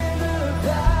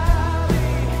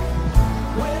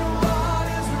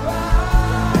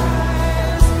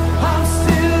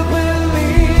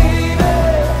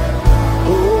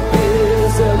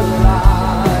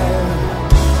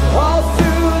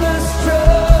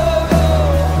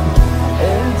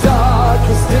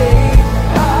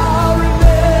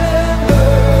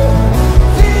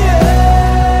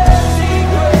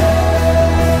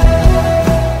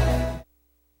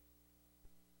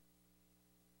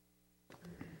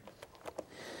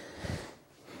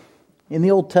In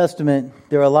the Old Testament,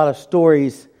 there are a lot of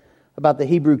stories about the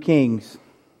Hebrew kings,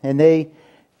 and they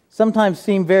sometimes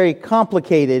seem very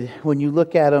complicated when you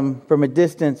look at them from a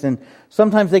distance, and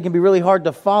sometimes they can be really hard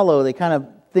to follow. They kind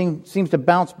of seems to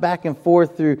bounce back and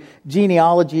forth through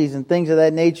genealogies and things of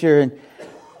that nature.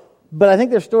 But I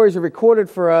think their stories are recorded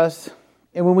for us,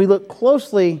 and when we look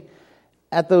closely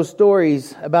at those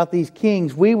stories about these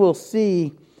kings, we will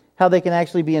see how they can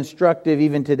actually be instructive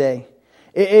even today.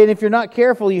 And if you're not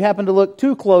careful, you happen to look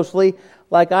too closely,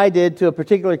 like I did, to a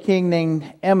particular king named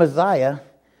Amaziah.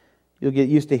 You'll get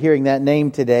used to hearing that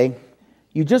name today.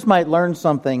 You just might learn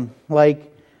something,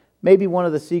 like maybe one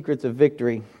of the secrets of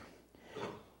victory.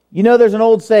 You know, there's an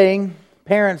old saying,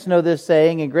 parents know this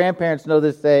saying, and grandparents know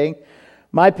this saying.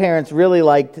 My parents really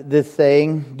liked this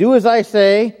saying, do as I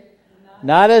say,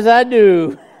 not as I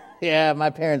do. Yeah, my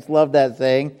parents loved that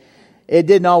saying. It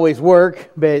didn't always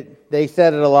work, but they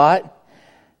said it a lot.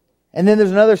 And then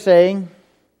there's another saying,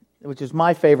 which is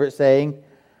my favorite saying,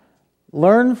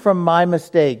 learn from my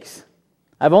mistakes.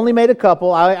 I've only made a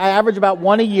couple. I average about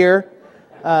one a year,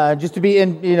 just to be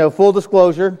in full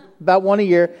disclosure, about one a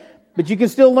year. But you can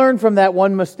still learn from that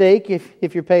one mistake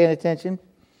if you're paying attention.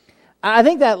 I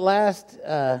think that last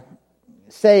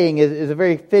saying is a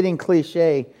very fitting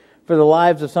cliche for the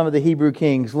lives of some of the Hebrew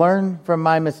kings. Learn from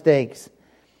my mistakes.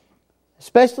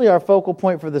 Especially our focal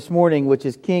point for this morning, which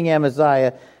is King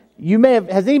Amaziah.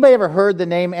 Has anybody ever heard the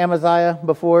name Amaziah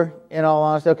before, in all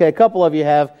honesty? Okay, a couple of you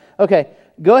have. Okay,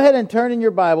 go ahead and turn in your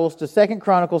Bibles to 2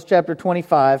 Chronicles chapter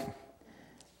 25.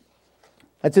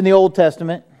 That's in the Old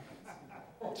Testament.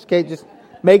 Okay, just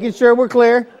making sure we're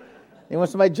clear. You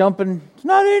want somebody jumping, it's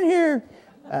not in here.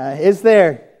 It's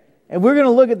there. And we're going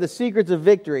to look at the secrets of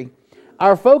victory.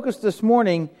 Our focus this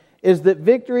morning is that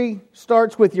victory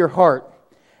starts with your heart.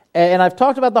 And I've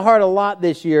talked about the heart a lot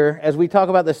this year as we talk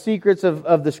about the secrets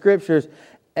of the Scriptures.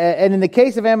 And in the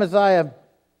case of Amaziah,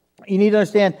 you need to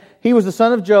understand, he was the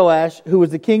son of Joash, who was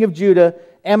the king of Judah.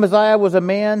 Amaziah was a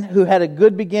man who had a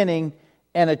good beginning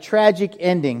and a tragic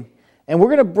ending. And we're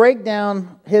going to break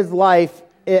down his life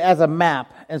as a map.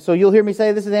 And so you'll hear me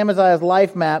say this is Amaziah's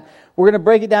life map. We're going to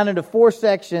break it down into 4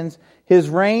 sections. His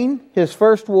reign, his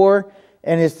first war,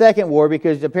 and his second war,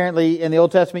 because apparently in the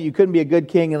Old Testament you couldn't be a good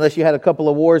king unless you had a couple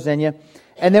of wars in you.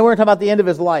 And then we're going to talk about the end of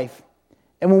his life.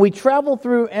 And when we travel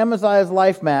through Amaziah's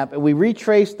life map and we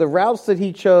retrace the routes that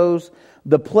he chose,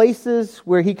 the places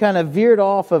where he kind of veered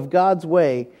off of God's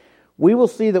way, we will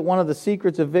see that one of the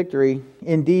secrets of victory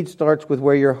indeed starts with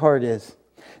where your heart is.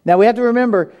 Now we have to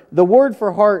remember, the word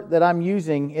for heart that I'm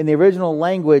using in the original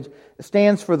language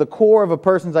stands for the core of a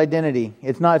person's identity.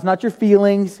 It's not your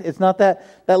feelings. It's not that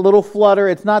little flutter.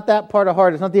 It's not that part of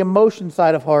heart. It's not the emotion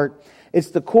side of heart.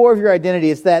 It's the core of your identity.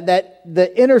 It's that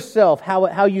the inner self,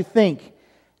 how you think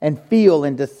and feel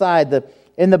and decide.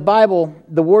 In the Bible,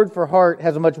 the word for heart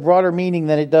has a much broader meaning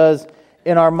than it does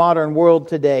in our modern world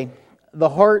today. The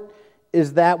heart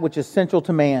is that which is central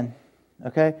to man.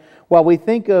 Okay? While we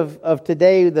think of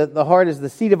today that the heart is the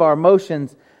seat of our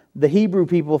emotions, the Hebrew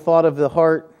people thought of the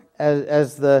heart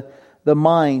as the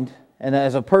mind and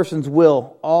as a person's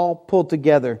will, all pulled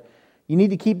together. You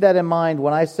need to keep that in mind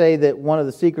when I say that one of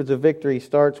the secrets of victory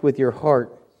starts with your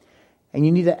heart. And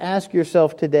you need to ask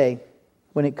yourself today,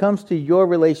 when it comes to your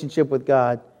relationship with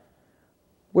God,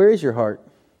 where is your heart?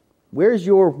 Where is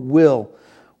your will?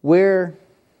 Where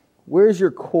is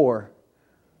your core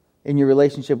in your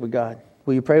relationship with God?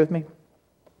 Will you pray with me?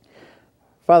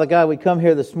 Father God, we come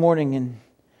here this morning and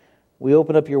we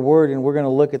open up your word and we're going to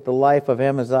look at the life of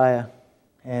Amaziah,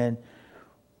 and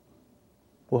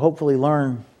we'll hopefully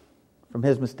learn from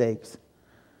his mistakes.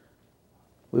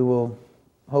 We will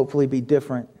hopefully be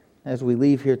different as we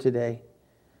leave here today.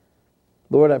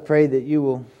 Lord, I pray that you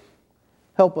will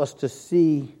help us to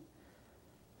see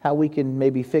how we can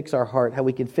maybe fix our heart, how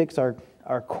we can fix our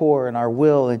core and our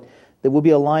will, and that we'll be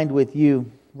aligned with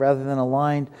you rather than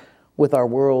aligned with our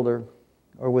world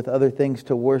or with other things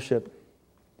to worship.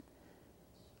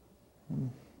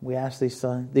 We ask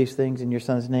these things in your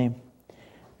Son's name.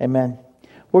 Amen.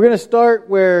 We're going to start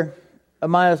where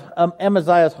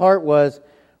Amaziah's heart was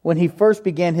when he first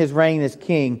began his reign as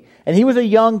king. And he was a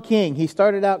young king. He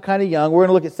started out kind of young. We're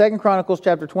going to look at 2 Chronicles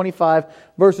chapter 25,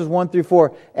 verses 1 through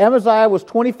 4. Amaziah was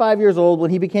 25 years old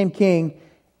when he became king,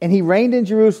 and he reigned in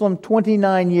Jerusalem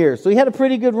 29 years. So he had a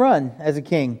pretty good run as a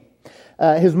king.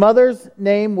 His mother's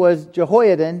name was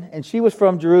Jehoiadan, and she was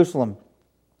from Jerusalem.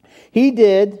 He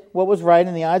did what was right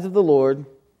in the eyes of the Lord,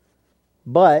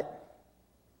 but,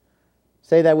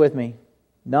 say that with me,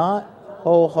 not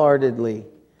wholeheartedly.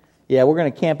 Yeah, we're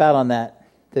going to camp out on that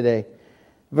today.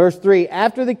 Verse 3,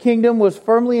 after the kingdom was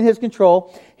firmly in his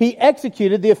control, he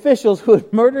executed the officials who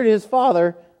had murdered his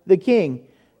father, the king.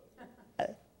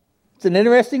 It's an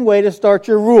interesting way to start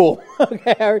your rule.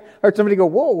 Okay, I heard somebody go,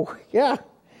 whoa, yeah.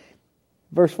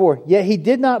 Verse 4, yet he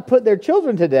did not put their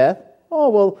children to death. Oh,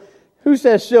 well, who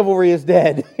says chivalry is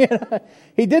dead?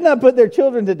 He did not put their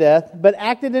children to death, but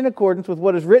acted in accordance with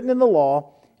what is written in the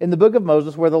law, in the book of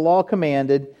Moses, where the law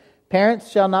commanded, children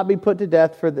shall not be put to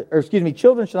death for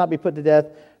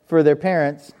their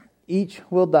parents. Each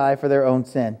will die for their own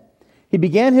sin. He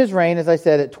began his reign, as I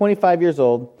said, at 25 years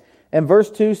old. And verse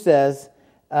 2 says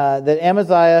that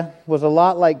Amaziah was a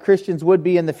lot like Christians would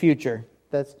be in the future.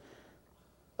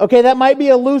 That might be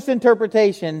a loose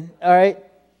interpretation, all right?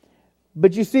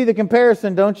 But you see the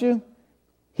comparison, don't you?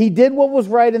 He did what was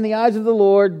right in the eyes of the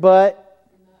Lord, but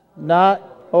not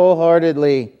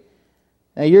wholeheartedly.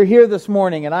 Now you're here this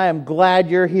morning, and I am glad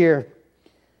you're here.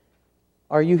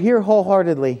 Are you here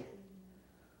wholeheartedly?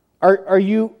 Are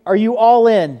you all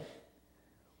in?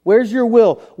 Where's your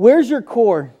will? Where's your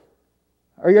core?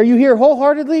 Are you here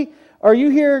wholeheartedly? Or are you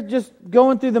here just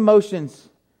going through the motions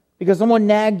because someone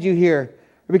nagged you here,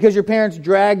 or because your parents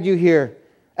dragged you here?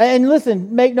 And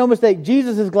listen, make no mistake,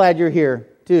 Jesus is glad you're here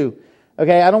too.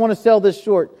 Okay, I don't want to sell this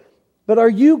short. But are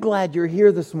you glad you're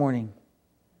here this morning?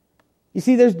 You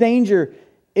see, there's danger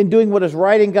in doing what is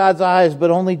right in God's eyes, but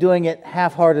only doing it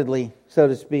half-heartedly, so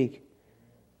to speak.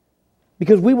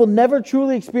 Because we will never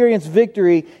truly experience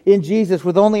victory in Jesus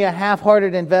with only a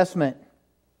half-hearted investment.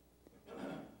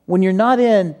 When you're not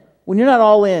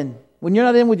all in, when you're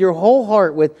not in with your whole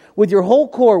heart, with your whole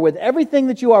core, with everything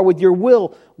that you are, with your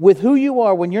will, with who you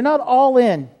are, when you're not all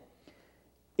in,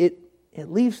 it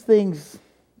leaves things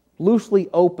loosely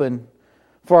open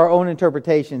for our own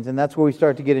interpretations, and that's where we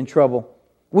start to get in trouble.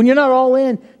 When you're not all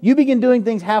in, you begin doing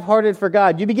things half-hearted for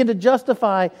God. You begin to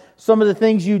justify some of the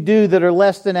things you do that are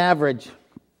less than average.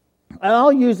 And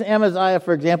I'll use Amaziah,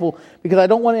 for example, because I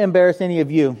don't want to embarrass any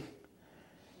of you.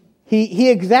 He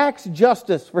exacts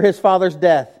justice for his father's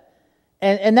death.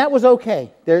 And that was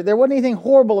okay. There wasn't anything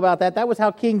horrible about that. That was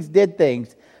how kings did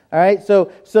things. All right,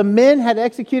 so some men had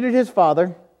executed his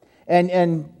father.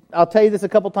 And I'll tell you this a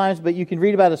couple times, but you can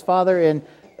read about his father in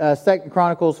 2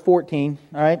 Chronicles 14.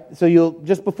 All right, so you'll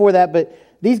just before that, but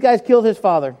these guys killed his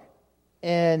father,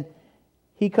 and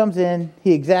he comes in,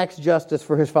 he exacts justice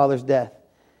for his father's death,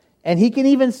 and he can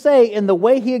even say, in the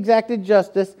way he exacted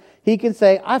justice, he can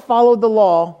say, "I followed the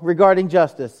law regarding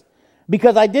justice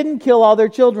because I didn't kill all their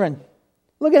children.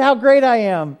 Look at how great I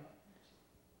am."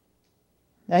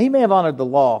 Now he may have honored the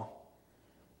law,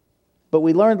 but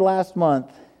we learned last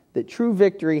month that true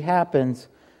victory happens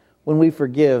when we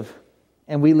forgive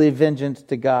and we leave vengeance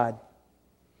to God.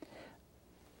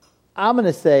 I'm going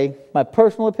to say, my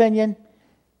personal opinion,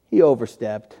 he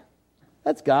overstepped.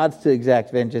 That's God's to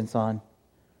exact vengeance on.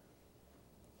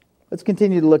 Let's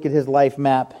continue to look at his life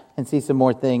map and see some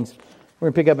more things. We're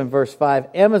going to pick up in verse 5.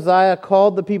 Amaziah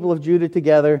called the people of Judah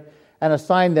together and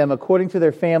assigned them according to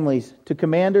their families to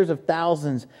commanders of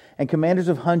thousands and commanders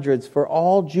of hundreds for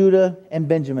all Judah and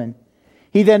Benjamin.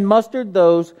 He then mustered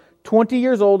those 20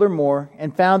 years old or more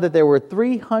and found that there were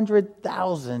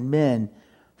 300,000 men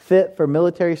fit for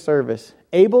military service,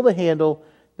 able to handle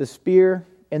the spear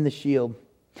and the shield.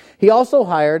 He also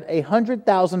hired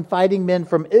 100,000 fighting men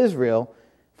from Israel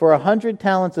for 100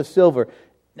 talents of silver.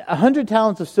 100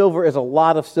 talents of silver is a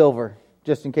lot of silver,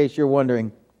 just in case you're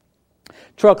wondering.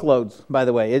 Truckloads, by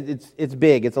the way. It's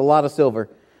big. It's a lot of silver.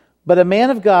 But a man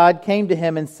of God came to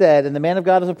him and said, and the man of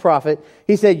God is a prophet,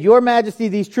 he said, "Your Majesty,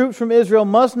 these troops from Israel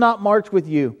must not march with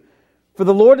you, for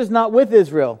the Lord is not with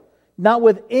Israel, not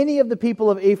with any of the people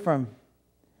of Ephraim."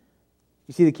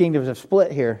 You see, the kingdoms have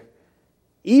split here.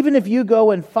 "Even if you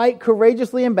go and fight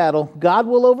courageously in battle, God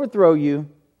will overthrow you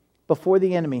before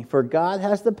the enemy, for God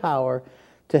has the power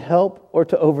to help or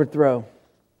to overthrow."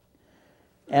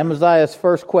 Amaziah's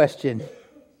first question,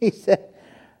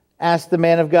 asked the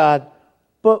man of God,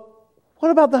 "But what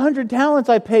about the 100 talents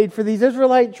I paid for these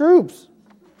Israelite troops?"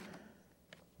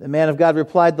 The man of God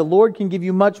replied, "The Lord can give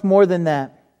you much more than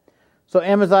that." So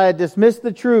Amaziah dismissed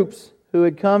the troops who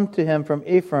had come to him from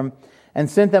Ephraim and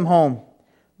sent them home.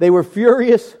 They were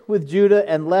furious with Judah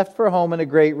and left for home in a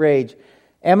great rage.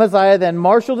 Amaziah then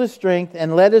marshaled his strength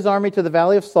and led his army to the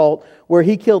Valley of Salt, where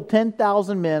he killed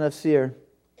 10,000 men of Seir.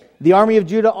 The army of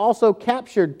Judah also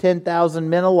captured 10,000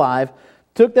 men alive,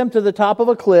 took them to the top of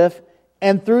a cliff,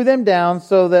 and threw them down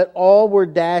so that all were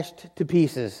dashed to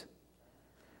pieces.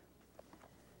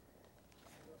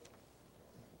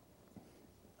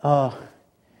 Oh,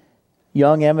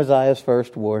 young Amaziah's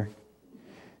first war.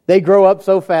 They grow up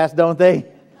so fast, don't they?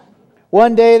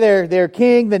 One day they're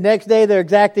king, the next day they're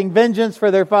exacting vengeance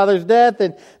for their father's death,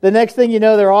 and the next thing you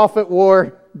know, they're off at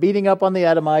war, beating up on the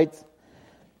Edomites.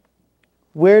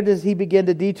 Where does he begin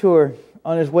to detour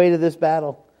on his way to this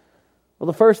battle? Well,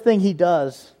 the first thing he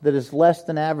does that is less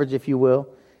than average, if you will,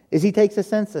 is he takes a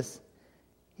census.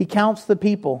 He counts the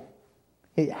people.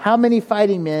 How many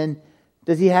fighting men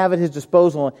does he have at his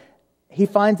disposal? He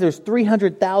finds there's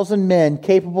 300,000 men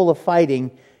capable of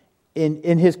fighting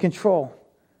in his control.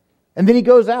 And then he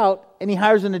goes out and he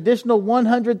hires an additional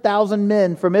 100,000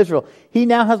 men from Israel. He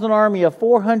now has an army of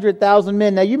 400,000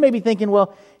 men. Now you may be thinking,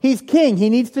 well, he's king. He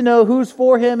needs to know who's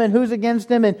for him and who's against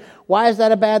him. And why is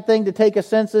that a bad thing to take a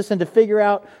census and to figure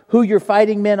out who your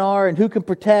fighting men are and who can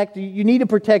protect? You need to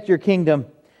protect your kingdom.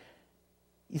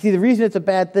 You see, the reason it's a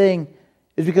bad thing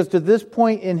is because to this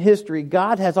point in history,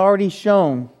 God has already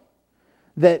shown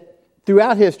that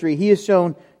throughout history, He has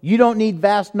shown you don't need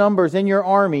vast numbers in your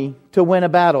army to win a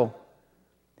battle.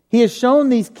 He has shown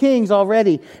these kings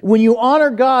already. When you honor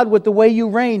God with the way you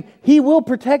reign, He will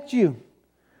protect you.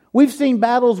 We've seen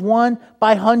battles won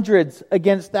by hundreds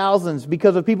against thousands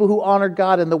because of people who honored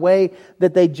God in the way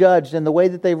that they judged and the way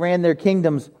that they ran their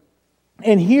kingdoms.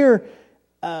 And here,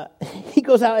 he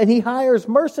goes out and he hires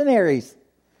mercenaries.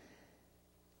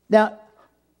 Now,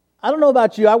 I don't know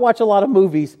about you, I watch a lot of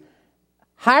movies.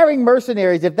 Hiring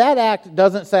mercenaries, if that act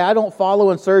doesn't say, I don't follow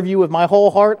and serve you with my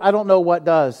whole heart, I don't know what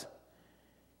does.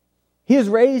 He is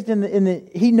raised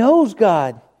he knows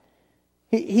God.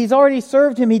 He's already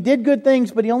served Him. He did good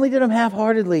things, but he only did them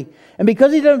half-heartedly. And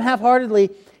because he did them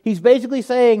half-heartedly, he's basically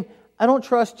saying, I don't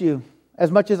trust you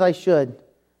as much as I should.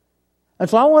 And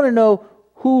so I want to know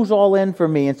who's all in for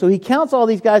me. And so he counts all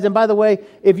these guys. And by the way,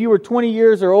 if you were 20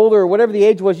 years or older or whatever the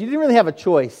age was, you didn't really have a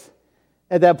choice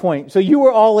at that point. So you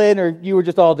were all in or you were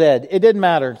just all dead. It didn't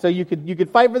matter. So you could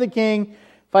fight for the king,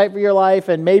 fight for your life,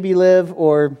 and maybe live,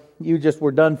 or you just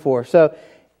were done for. So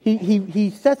he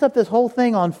sets up this whole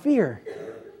thing on fear.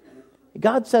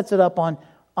 God sets it up on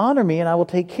honor me and I will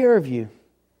take care of you.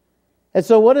 And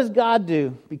so what does God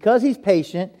do? Because He's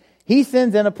patient, He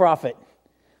sends in a prophet.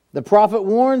 The prophet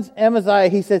warns Amaziah.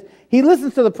 He says, he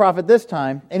listens to the prophet this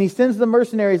time and he sends the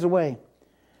mercenaries away.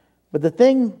 But the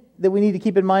thing that we need to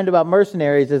keep in mind about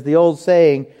mercenaries is the old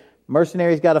saying,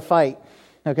 mercenaries got to fight.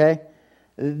 Okay?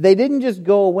 They didn't just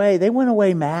go away, they went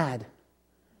away mad.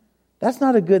 That's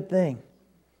not a good thing.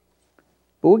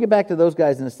 But we'll get back to those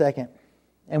guys in a second.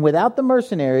 And without the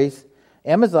mercenaries,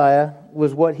 Amaziah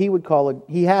was what he would call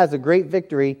he has a great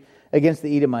victory against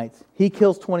the Edomites. He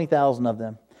kills 20,000 of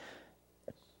them.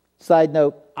 Side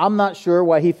note, I'm not sure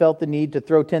why he felt the need to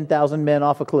throw 10,000 men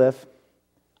off a cliff.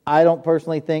 I don't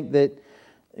personally think that,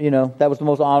 that was the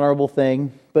most honorable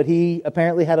thing. But he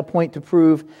apparently had a point to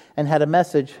prove and had a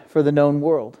message for the known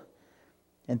world.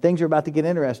 And things are about to get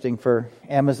interesting for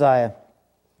Amaziah.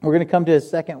 We're going to come to his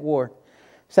second war.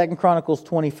 2 Chronicles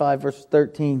 25, verse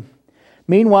 13.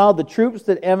 Meanwhile, the troops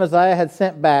that Amaziah had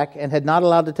sent back and had not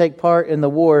allowed to take part in the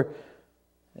war,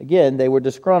 again, they were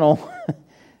disgruntled.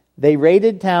 They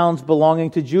raided towns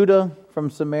belonging to Judah from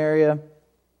Samaria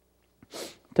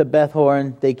to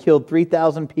Beth-horon. They killed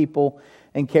 3,000 people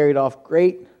and carried off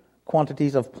great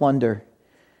quantities of plunder.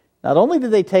 Not only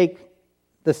did they take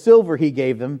the silver he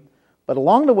gave them, but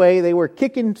along the way they were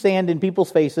kicking sand in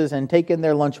people's faces and taking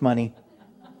their lunch money.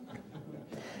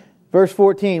 Verse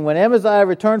 14, when Amaziah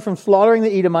returned from slaughtering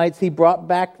the Edomites, he brought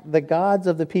back the gods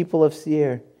of the people of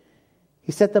Seir.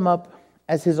 He set them up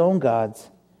as his own gods,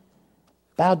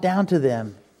 bowed down to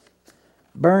them,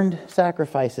 burned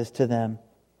sacrifices to them.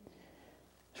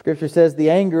 Scripture says the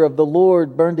anger of the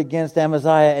Lord burned against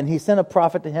Amaziah, and he sent a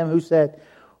prophet to him who said,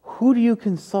 who do you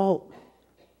consult?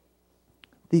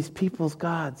 These people's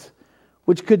gods,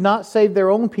 which could not save their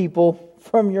own people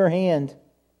from your hand.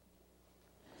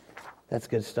 That's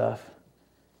good stuff.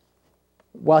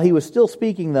 While he was still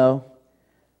speaking, though,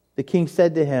 the king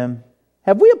said to him,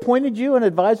 have we appointed you an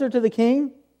advisor to the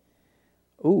king?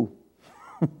 Ooh.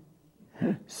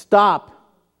 Stop.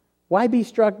 Why be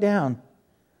struck down?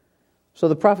 So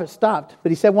the prophet stopped,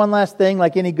 but he said one last thing,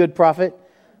 like any good prophet.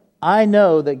 I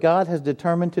know that God has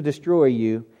determined to destroy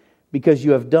you because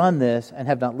you have done this and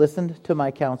have not listened to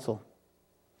my counsel.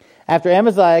 After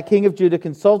Amaziah, king of Judah,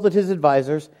 consulted his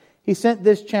advisors, he sent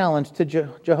this challenge to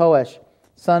Jehoash,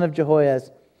 son of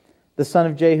Jehoahaz, the son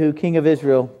of Jehu, king of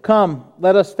Israel. Come,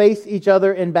 let us face each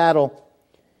other in battle.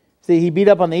 See, he beat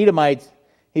up on the Edomites.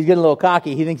 He's getting a little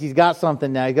cocky. He thinks he's got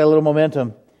something now. He's got a little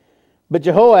momentum. But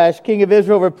Jehoash, king of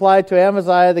Israel, replied to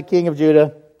Amaziah, the king of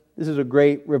Judah. This is a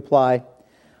great reply.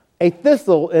 A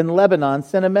thistle in Lebanon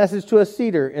sent a message to a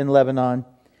cedar in Lebanon.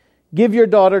 Give your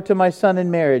daughter to my son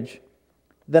in marriage.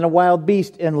 Then a wild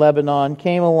beast in Lebanon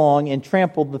came along and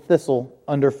trampled the thistle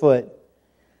underfoot.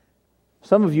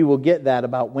 Some of you will get that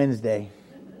about Wednesday.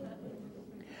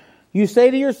 You say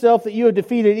to yourself that you have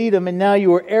defeated Edom, and now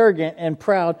you are arrogant and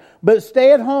proud. But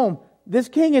stay at home. This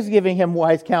king is giving him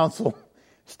wise counsel.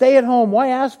 Stay at home. Why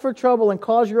ask for trouble and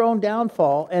cause your own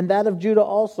downfall, and that of Judah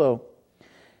also?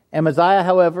 Amaziah,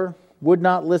 however, would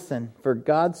not listen, for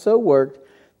God so worked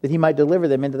that he might deliver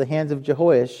them into the hands of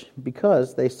Jehoash,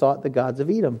 because they sought the gods of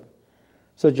Edom.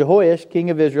 So Jehoash, king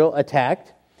of Israel,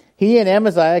 attacked. He and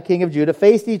Amaziah, king of Judah,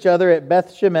 faced each other at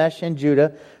Beth Shemesh in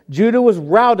Judah. Judah was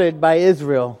routed by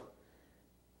Israel.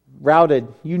 Routed.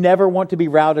 You never want to be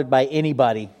routed by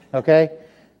anybody, okay?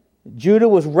 Judah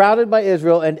was routed by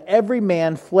Israel, and every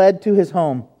man fled to his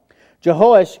home.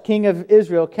 Jehoash, king of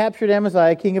Israel, captured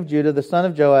Amaziah, king of Judah, the son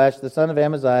of Joash, the son of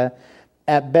Amaziah,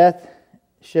 at Beth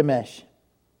Shemesh.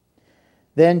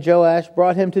 Then Joash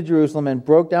brought him to Jerusalem and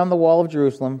broke down the wall of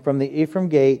Jerusalem from the Ephraim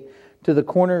gate to the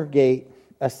corner gate,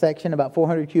 a section about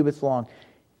 400 cubits long.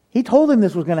 He told him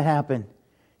this was going to happen.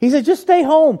 He said, just stay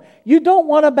home. You don't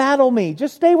want to battle me.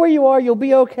 Just stay where you are. You'll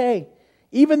be okay.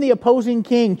 Even the opposing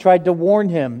king tried to warn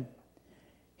him.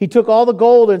 He took all the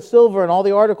gold and silver and all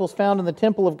the articles found in the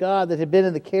temple of God that had been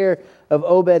in the care of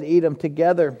Obed-Edom,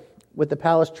 together with the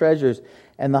palace treasures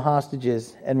and the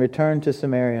hostages, and returned to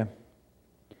Samaria.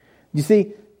 You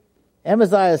see,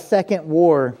 Amaziah's second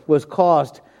war was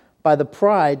caused by the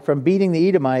pride from beating the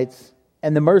Edomites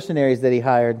and the mercenaries that he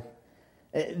hired.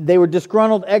 They were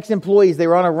disgruntled ex-employees. They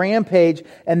were on a rampage,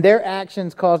 and their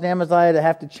actions caused Amaziah to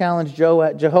have to challenge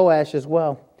Jehoash as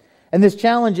well. And this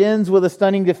challenge ends with a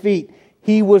stunning defeat.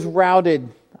 He was routed.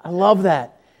 I love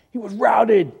that. He was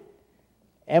routed.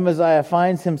 Amaziah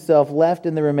finds himself left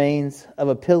in the remains of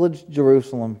a pillaged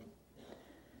Jerusalem.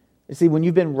 You see, when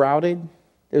you've been routed,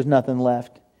 there's nothing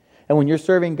left. And when you're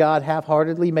serving God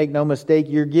half-heartedly, make no mistake,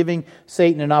 you're giving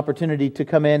Satan an opportunity to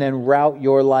come in and rout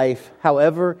your life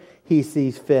however he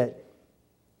sees fit.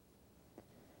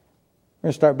 We're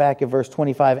going to start back at verse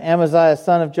 25. Amaziah,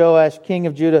 son of Joash, king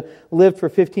of Judah, lived for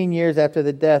 15 years after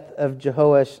the death of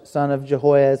Jehoash, son of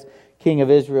Jehoahaz, king of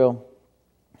Israel.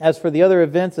 As for the other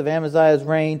events of Amaziah's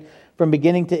reign, from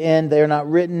beginning to end, they are not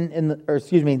written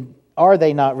are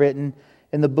they not written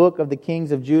in the book of the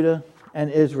kings of Judah and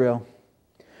Israel?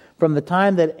 From the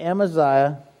time that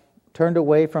Amaziah turned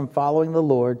away from following the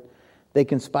Lord, they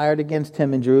conspired against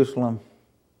him in Jerusalem.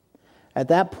 At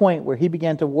that point where he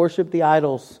began to worship the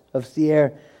idols of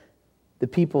Seir, the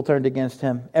people turned against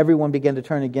him. Everyone began to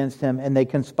turn against him, and they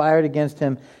conspired against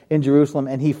him in Jerusalem.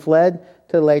 And he fled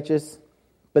to Lachish,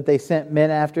 but they sent men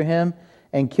after him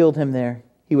and killed him there.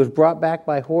 He was brought back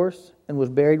by horse and was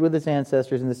buried with his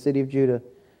ancestors in the city of Judah.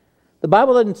 The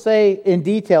Bible doesn't say in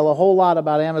detail a whole lot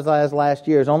about Amaziah's last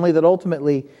years, only that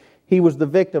ultimately he was the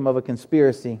victim of a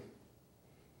conspiracy.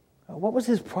 What was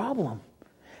his problem?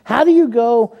 How do you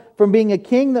go from being a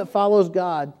king that follows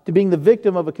God to being the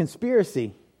victim of a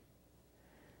conspiracy?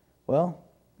 Well,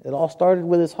 it all started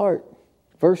with his heart.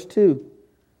 Verse 2.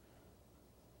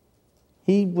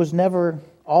 He was never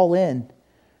all in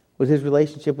with his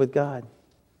relationship with God.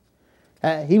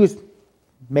 He was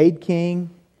made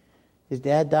king. His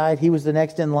dad died. He was the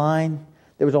next in line.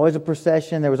 There was always a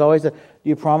procession. There was always do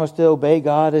you promise to obey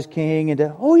God as king? And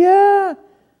oh yeah.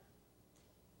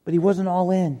 But he wasn't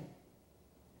all in.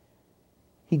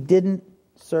 He didn't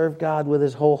serve God with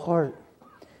his whole heart.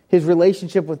 His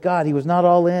relationship with God, he was not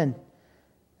all in.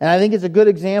 And I think it's a good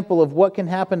example of what can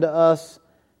happen to us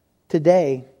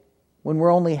today when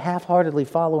we're only half-heartedly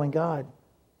following God.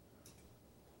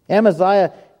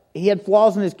 Amaziah, he had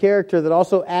flaws in his character that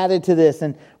also added to this.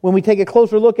 And when we take a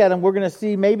closer look at him, we're going to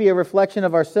see maybe a reflection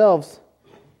of ourselves.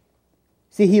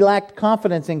 See, he lacked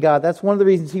confidence in God. That's one of the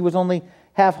reasons he was only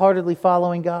half-heartedly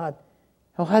following God.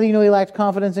 Well, how do you know he lacked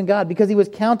confidence in God? Because he was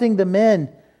counting the men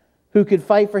who could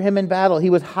fight for him in battle. He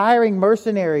was hiring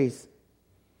mercenaries.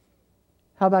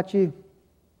 How about you?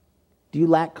 Do you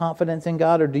lack confidence in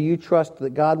God, or do you trust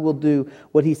that God will do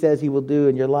what he says he will do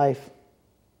in your life?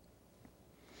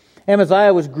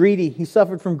 Amaziah was greedy. He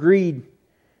suffered from greed.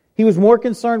 He was more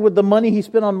concerned with the money he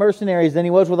spent on mercenaries than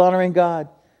he was with honoring God.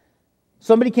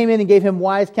 Somebody came in and gave him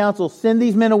wise counsel. Send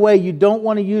these men away. You don't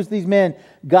want to use these men.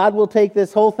 God will take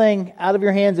this whole thing out of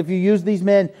your hands if you use these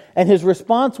men. And his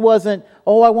response wasn't,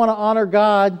 oh, I want to honor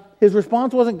God. His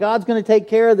response wasn't, God's going to take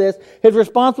care of this. His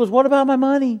response was, what about my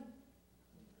money?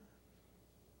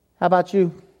 How about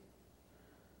you?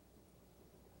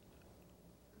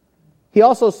 He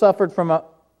also suffered from a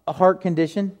heart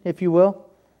condition, if you will.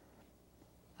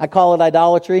 I call it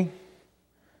idolatry.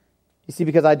 You see,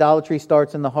 because idolatry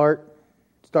starts in the heart.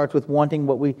 starts with wanting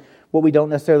what we don't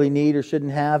necessarily need or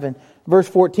shouldn't have. And verse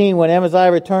 14, when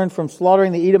Amaziah returned from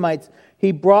slaughtering the Edomites,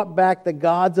 he brought back the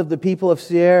gods of the people of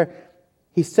Seir.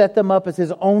 He set them up as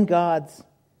his own gods.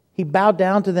 He bowed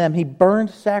down to them. He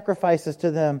burned sacrifices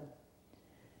to them.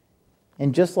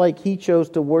 And just like he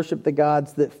chose to worship the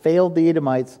gods that failed the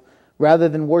Edomites, rather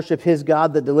than worship his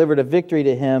God that delivered a victory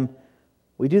to him,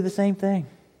 we do the same thing.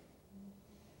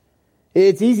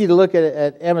 It's easy to look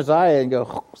at Amaziah and go,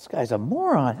 oh, this guy's a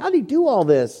moron. How did he do all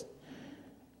this?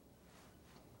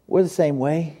 We're the same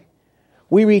way.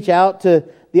 We reach out to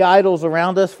the idols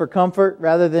around us for comfort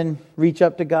rather than reach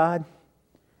up to God.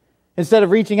 Instead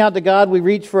of reaching out to God, we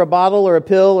reach for a bottle or a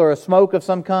pill or a smoke of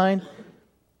some kind.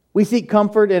 We seek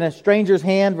comfort in a stranger's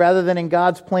hand rather than in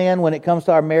God's plan when it comes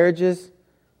to our marriages.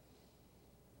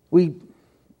 We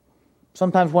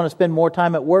sometimes want to spend more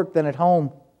time at work than at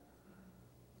home.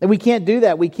 And we can't do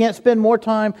that. We can't spend more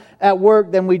time at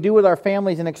work than we do with our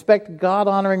families and expect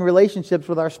God-honoring relationships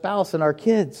with our spouse and our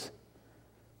kids.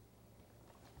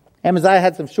 Amaziah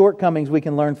had some shortcomings we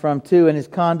can learn from too in his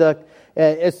conduct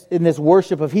in this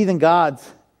worship of heathen gods.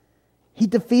 He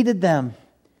defeated them.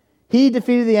 He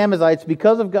defeated the Amalekites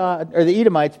because of God, or the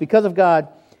Edomites because of God,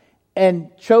 and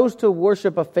chose to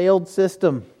worship a failed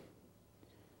system.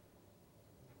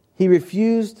 He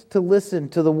refused to listen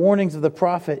to the warnings of the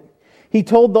prophet. He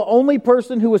told the only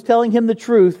person who was telling him the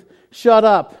truth, shut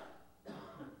up. And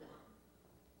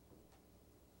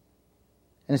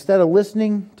instead of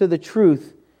listening to the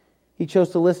truth, he chose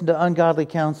to listen to ungodly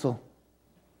counsel.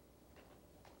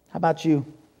 How about you?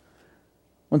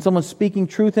 When someone's speaking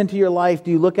truth into your life,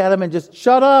 do you look at them and just,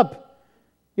 shut up?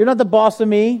 You're not the boss of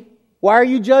me. Why are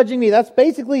you judging me? That's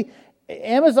basically,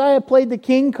 Amaziah played the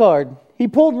king card. He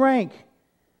pulled rank.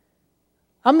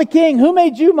 I'm the king. Who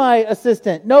made you my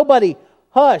assistant? Nobody.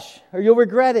 Hush, or you'll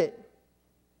regret it.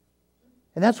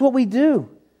 And that's what we do.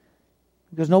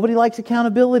 Because nobody likes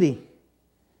accountability.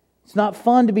 It's not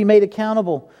fun to be made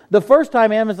accountable. The first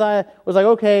time Amaziah was like,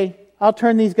 okay, I'll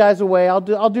turn these guys away.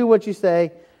 I'll do what you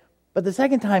say. But the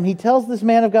second time, he tells this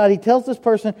man of God, he tells this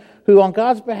person who on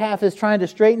God's behalf is trying to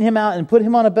straighten him out and put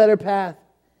him on a better path.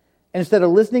 And instead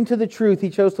of listening to the truth, he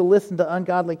chose to listen to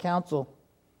ungodly counsel.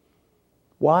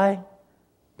 Why?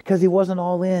 Because he wasn't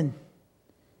all in.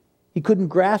 He couldn't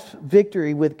grasp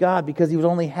victory with God because he was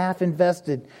only half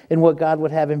invested in what God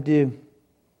would have him do.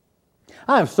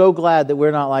 I am so glad that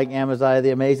we're not like Amaziah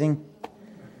the Amazing.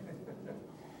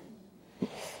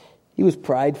 He was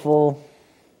prideful.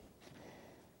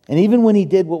 And even when he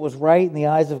did what was right in the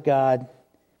eyes of God,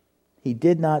 he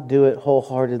did not do it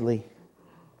wholeheartedly.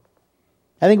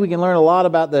 I think we can learn a lot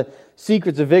about the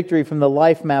secrets of victory from the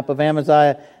life map of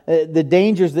Amaziah. The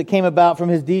dangers that came about from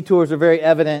his detours are very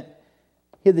evident.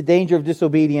 He had the danger of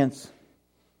disobedience.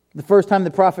 The first time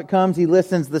the prophet comes, he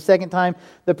listens. The second time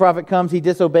the prophet comes, he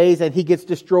disobeys and he gets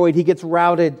destroyed. He gets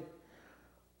routed.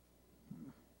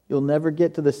 You'll never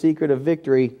get to the secret of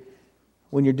victory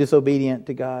when you're disobedient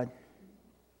to God.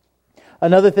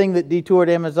 Another thing that detoured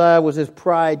Amaziah was his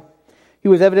pride. He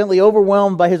was evidently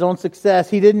overwhelmed by his own success.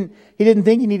 He didn't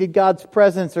think he needed God's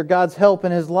presence or God's help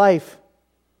in his life.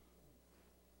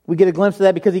 We get a glimpse of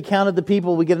that because he counted the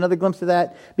people. We get another glimpse of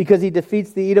that because he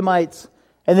defeats the Edomites.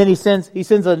 And then he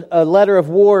sends a letter of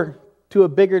war to a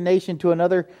bigger nation, to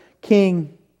another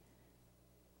king.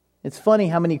 It's funny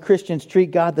how many Christians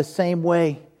treat God the same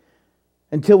way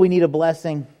until we need a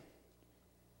blessing.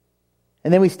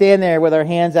 And then we stand there with our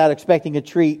hands out expecting a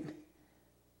treat.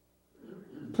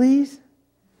 Please?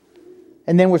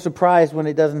 And then we're surprised when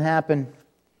it doesn't happen.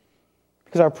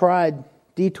 Because our pride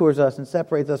detours us and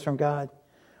separates us from God.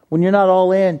 When you're not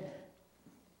all in,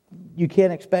 you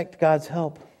can't expect God's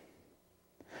help.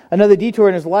 Another detour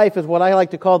in his life is what I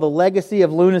like to call the legacy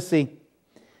of lunacy.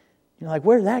 You're like,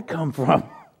 where did that come from?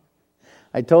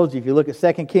 I told you, if you look at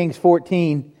 2 Kings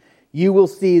 14, you will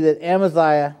see that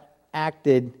Amaziah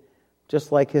acted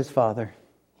just like his father.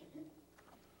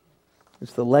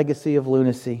 It's the legacy of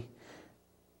lunacy.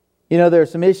 You know, there are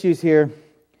some issues here.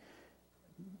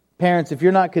 Parents, if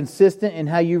you're not consistent in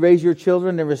how you raise your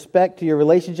children in respect to your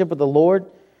relationship with the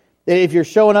Lord, if you're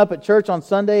showing up at church on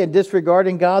Sunday and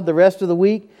disregarding God the rest of the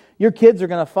week, your kids are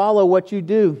going to follow what you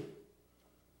do.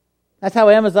 That's how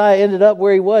Amaziah ended up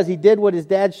where he was. He did what his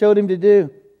dad showed him to do.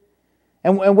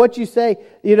 And what you say,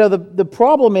 you know, the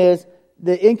problem is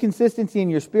the inconsistency in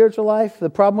your spiritual life. The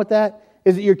problem with that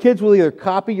is that your kids will either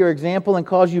copy your example and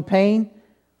cause you pain,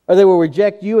 or they will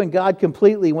reject you and God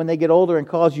completely when they get older and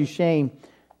cause you shame.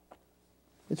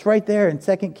 It's right there in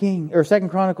 2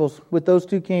 Chronicles with those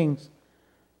two kings.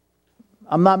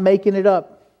 I'm not making it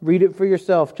up. Read it for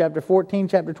yourself. Chapter 14,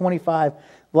 chapter 25.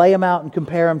 Lay them out and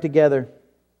compare them together.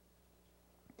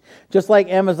 Just like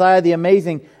Amaziah the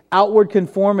amazing, outward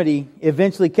conformity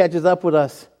eventually catches up with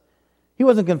us. He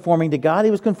wasn't conforming to God,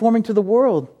 he was conforming to the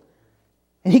world.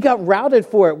 And he got routed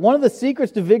for it. One of the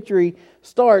secrets to victory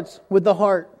starts with the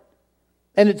heart.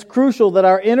 And it's crucial that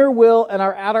our inner will and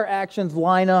our outer actions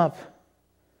line up.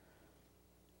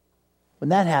 When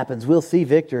that happens, we'll see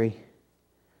victory.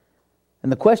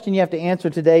 And the question you have to answer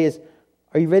today is,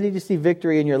 are you ready to see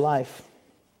victory in your life?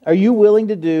 Are you willing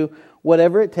to do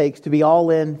whatever it takes to be all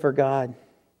in for God?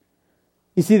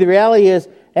 You see, the reality is,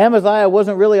 Amaziah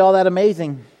wasn't really all that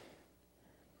amazing.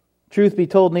 Truth be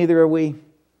told, neither are we.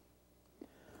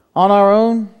 On our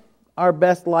own, our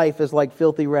best life is like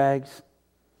filthy rags.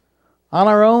 On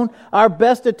our own, our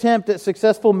best attempt at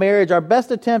successful marriage, our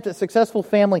best attempt at successful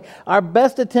family, our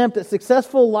best attempt at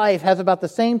successful life has about the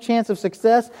same chance of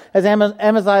success as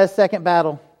Amaziah's second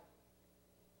battle.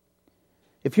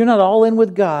 If you're not all in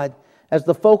with God as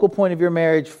the focal point of your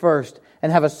marriage first and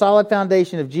have a solid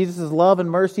foundation of Jesus' love and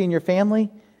mercy in your family,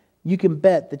 you can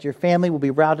bet that your family will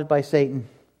be routed by Satan.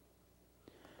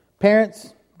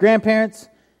 Parents, grandparents,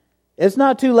 it's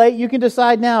not too late. You can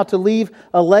decide now to leave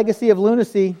a legacy of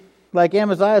lunacy like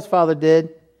Amaziah's father did,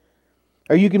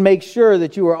 or you can make sure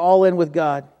that you are all in with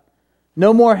God.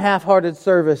 No more half-hearted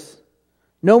service.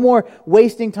 No more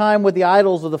wasting time with the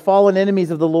idols of the fallen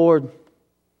enemies of the Lord.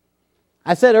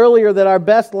 I said earlier that our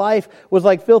best life was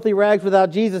like filthy rags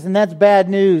without Jesus, and that's bad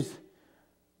news.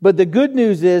 But the good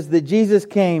news is that Jesus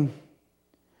came.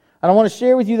 And I want to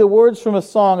share with you the words from a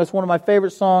song. It's one of my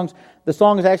favorite songs. The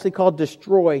song is actually called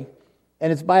Destroy,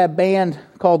 and it's by a band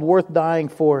called Worth Dying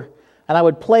For. And I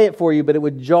would play it for you, but it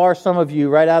would jar some of you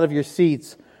right out of your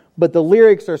seats. But the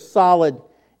lyrics are solid,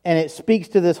 and it speaks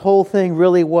to this whole thing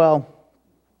really well.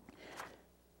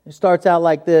 It starts out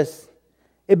like this.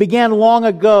 It began long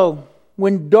ago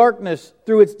when darkness,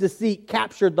 through its deceit,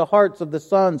 captured the hearts of the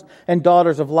sons and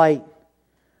daughters of light.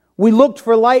 We looked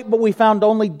for light, but we found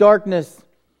only darkness.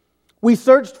 We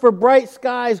searched for bright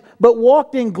skies, but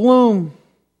walked in gloom.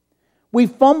 We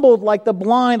fumbled like the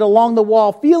blind along the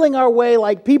wall, feeling our way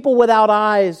like people without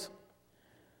eyes.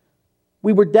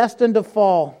 We were destined to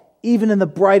fall, even in the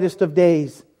brightest of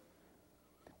days.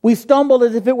 We stumbled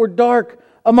as if it were dark.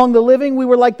 Among the living, we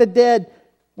were like the dead.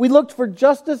 We looked for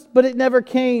justice, but it never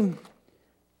came.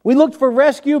 We looked for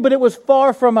rescue, but it was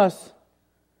far from us.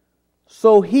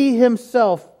 So He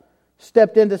Himself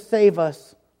stepped in to save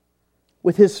us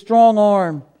with His strong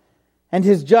arm and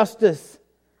His justice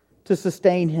to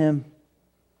sustain Him.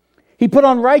 He put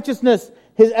on righteousness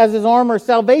as His armor,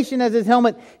 salvation as His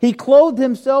helmet. He clothed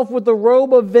Himself with the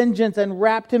robe of vengeance and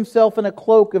wrapped Himself in a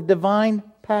cloak of divine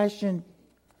passion.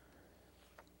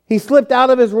 He slipped out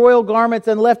of His royal garments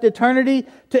and left eternity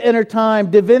to enter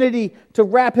time, divinity to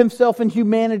wrap Himself in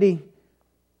humanity,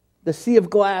 the sea of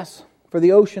glass for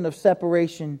the ocean of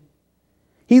separation.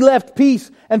 He left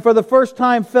peace and for the first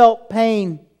time felt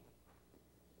pain,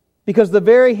 because the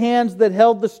very hands that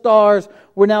held the stars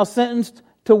were now sentenced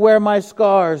to wear my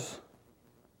scars.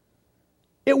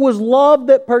 It was love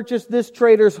that purchased this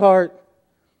traitor's heart.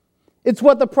 It's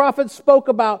what the prophets spoke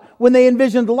about when they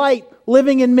envisioned light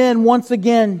living in men once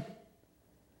again.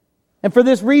 And for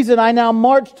this reason, I now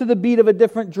march to the beat of a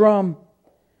different drum.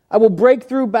 I will break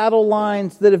through battle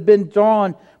lines that have been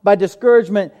drawn by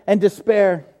discouragement and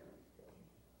despair.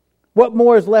 What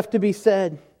more is left to be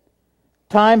said?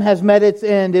 Time has met its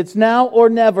end. It's now or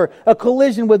never. A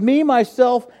collision with me,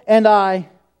 myself, and I.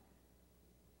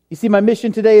 You see, my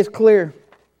mission today is clear.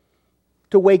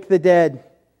 To wake the dead.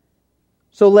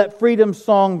 So let freedom's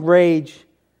song rage.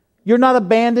 You're not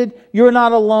abandoned. You're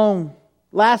not alone.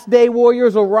 Last day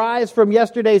warriors, arise from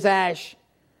yesterday's ash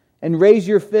and raise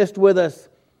your fist with us.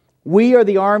 We are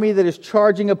the army that is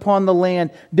charging upon the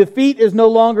land. Defeat is no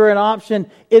longer an option.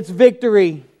 It's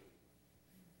victory.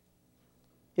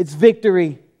 It's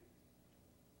victory.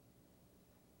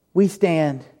 We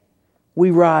stand,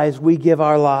 we rise, we give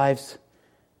our lives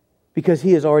because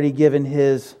He has already given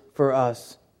His for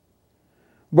us.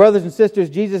 Brothers and sisters,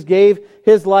 Jesus gave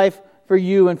His life for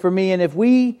you and for me. And if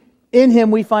in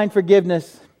Him we find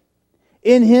forgiveness.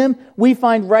 In Him we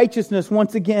find righteousness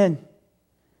once again.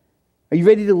 Are you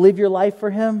ready to live your life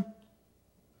for Him?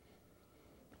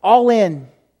 All in.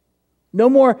 No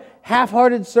more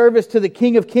half-hearted service to the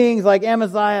King of Kings like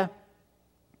Amaziah.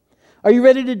 Are you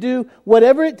ready to do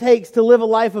whatever it takes to live a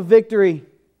life of victory?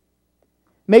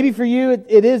 Maybe for you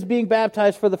it is being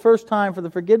baptized for the first time for the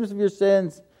forgiveness of your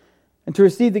sins and to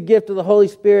receive the gift of the Holy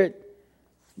Spirit.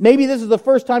 Maybe this is the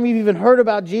first time you've even heard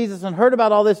about Jesus and heard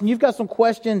about all this and you've got some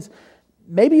questions.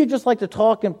 Maybe you'd just like to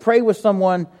talk and pray with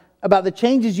someone about the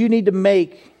changes you need to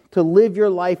make to live your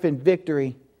life in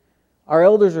victory. Our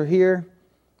elders are here.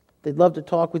 They'd love to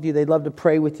talk with you. They'd love to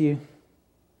pray with you.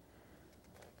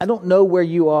 I don't know where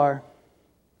you are.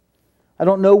 I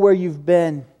don't know where you've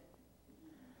been.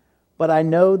 But I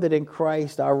know that in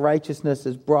Christ our righteousness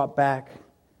is brought back.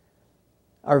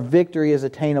 Our victory is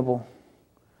attainable.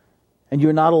 And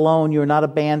you're not alone. You're not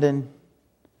abandoned.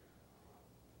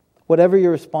 Whatever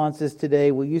your response is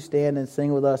today, will you stand and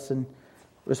sing with us and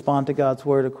respond to God's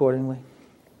word accordingly?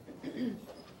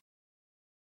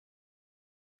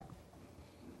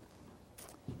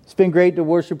 It's been great to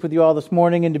worship with you all this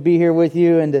morning and to be here with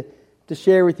you and to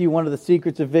share with you one of the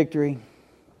secrets of victory.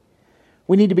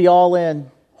 We need to be all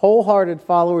in, wholehearted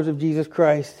followers of Jesus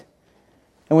Christ.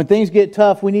 And when things get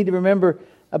tough, we need to remember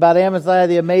about Amaziah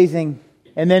the Amazing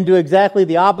and then do exactly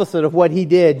the opposite of what he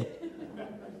did.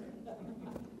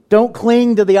 Don't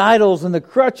cling to the idols and the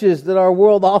crutches that our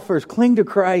world offers. Cling to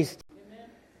Christ.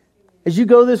 As you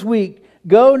go this week,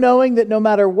 go knowing that no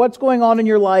matter what's going on in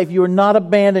your life, you are not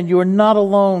abandoned. You are not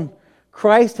alone.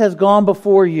 Christ has gone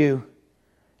before you.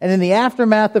 And in the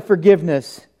aftermath of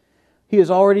forgiveness, He has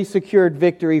already secured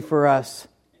victory for us.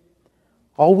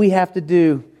 All we have to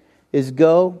do is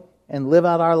go and live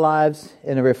out our lives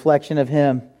in a reflection of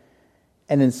Him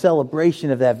and in celebration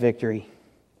of that victory.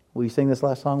 Will you sing this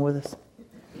last song with us?